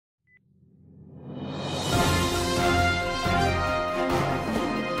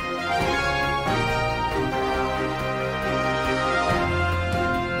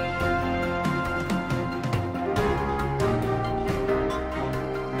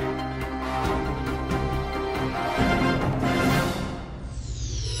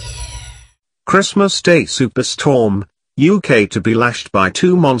Christmas Day superstorm, UK to be lashed by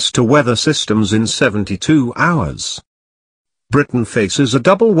two monster weather systems in 72 hours. Britain faces a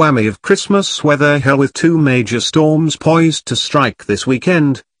double whammy of Christmas weather hell with two major storms poised to strike this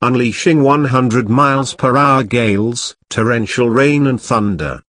weekend, unleashing 100 miles per hour gales, torrential rain and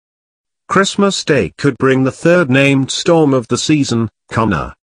thunder. Christmas Day could bring the third named storm of the season,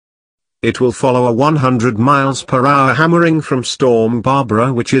 Conor. It will follow a 100 miles per hour hammering from Storm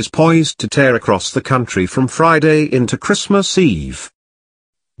Barbara, which is poised to tear across the country from Friday into Christmas Eve.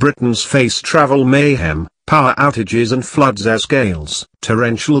 Britons face travel mayhem, power outages and floods as gales,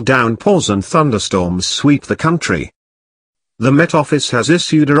 torrential downpours and thunderstorms sweep the country. The Met Office has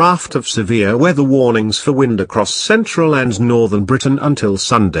issued a raft of severe weather warnings for wind across central and northern Britain until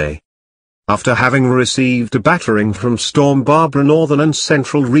Sunday. After having received a battering from Storm Barbara, northern and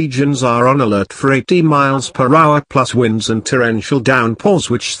central regions are on alert for 80 miles per hour plus winds and torrential downpours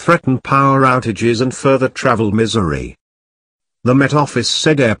which threaten power outages and further travel misery. The Met Office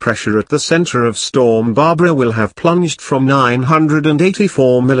said air pressure at the center of Storm Barbara will have plunged from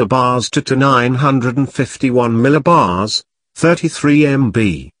 984 millibars to 951 millibars, 33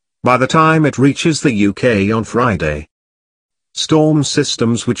 mb, by the time it reaches the UK on Friday. Storm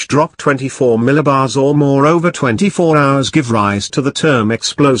systems which drop 24 millibars or more over 24 hours give rise to the term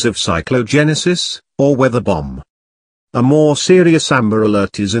explosive cyclogenesis, or weather bomb. A more serious amber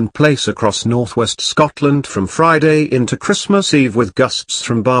alert is in place across northwest Scotland from Friday into Christmas Eve, with gusts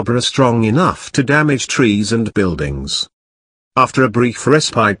from Barbara strong enough to damage trees and buildings. After a brief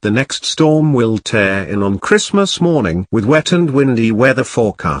respite, the next storm will tear in on Christmas morning with wet and windy weather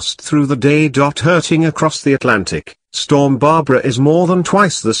forecast through the day. Hurting across the Atlantic, Storm Barbara is more than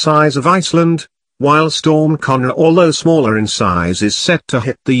twice the size of Iceland, while Storm Conor, although smaller in size, is set to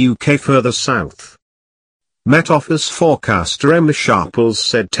hit the UK further south. Met Office forecaster Emma Sharples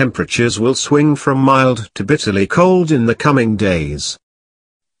said temperatures will swing from mild to bitterly cold in the coming days.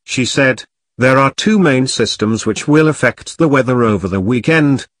 She said, "There are two main systems which will affect the weather over the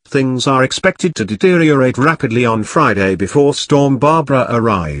weekend. Things are expected to deteriorate rapidly on Friday before Storm Barbara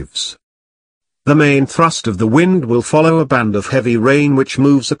arrives. The main thrust of the wind will follow a band of heavy rain which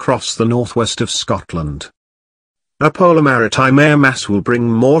moves across the northwest of Scotland. A polar maritime air mass will bring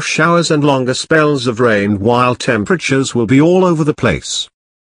more showers and longer spells of rain, while temperatures will be all over the place.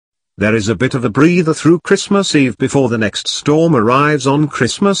 There is a bit of a breather through Christmas Eve before the next storm arrives on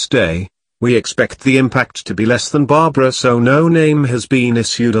Christmas Day. We expect the impact to be less than Barbara, so no name has been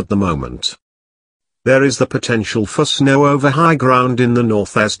issued at the moment. There is the potential for snow over high ground in the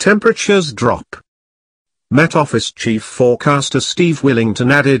north as temperatures drop." Met Office Chief Forecaster Steve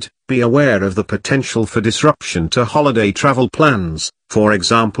Willington added, "Be aware of the potential for disruption to holiday travel plans, for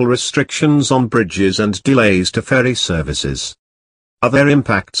example restrictions on bridges and delays to ferry services. Other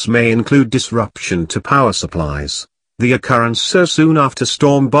impacts may include disruption to power supplies. The occurrence so soon after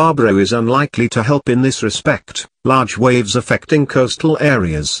Storm Barbara is unlikely to help in this respect. Large waves affecting coastal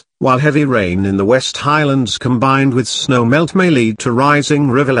areas, while heavy rain in the West Highlands combined with snow melt may lead to rising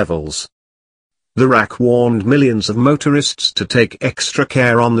river levels." The RAC warned millions of motorists to take extra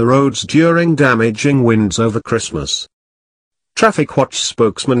care on the roads during damaging winds over Christmas. Traffic Watch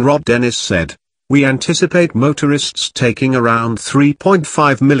spokesman Rob Dennis said, "We anticipate motorists taking around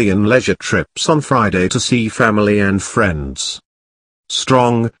 3.5 million leisure trips on Friday to see family and friends.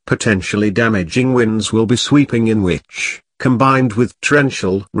 Strong, potentially damaging winds will be sweeping in which, combined with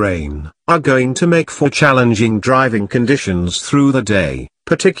torrential rain, are going to make for challenging driving conditions through the day,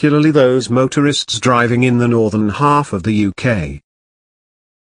 particularly those motorists driving in the northern half of the UK.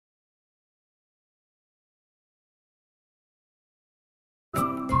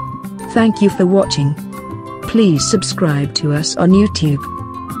 Thank you for watching. Please subscribe to us on YouTube.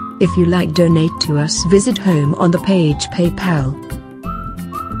 If you like, donate to us, visit home on the page PayPal.